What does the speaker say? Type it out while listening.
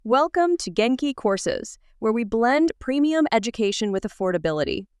Welcome to Genki Courses, where we blend premium education with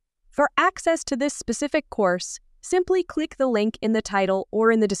affordability. For access to this specific course, simply click the link in the title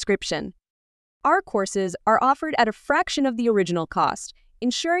or in the description. Our courses are offered at a fraction of the original cost,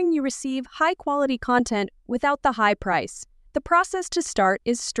 ensuring you receive high-quality content without the high price. The process to start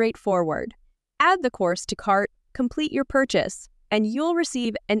is straightforward. Add the course to cart, complete your purchase, and you'll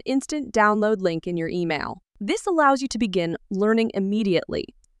receive an instant download link in your email. This allows you to begin learning immediately.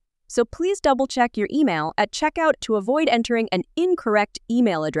 So please double-check your email at checkout to avoid entering an incorrect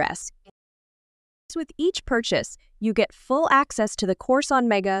email address. With each purchase, you get full access to the course on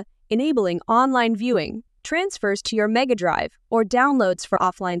Mega, enabling online viewing, transfers to your Mega Drive, or downloads for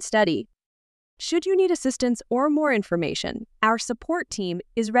offline study. Should you need assistance or more information, our support team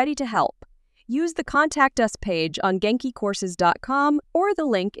is ready to help. Use the Contact Us page on genkicourses.com or the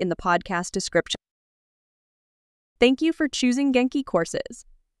link in the podcast description. Thank you for choosing Genki Courses.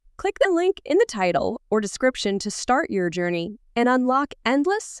 Click the link in the title or description to start your journey and unlock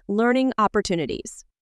endless learning opportunities.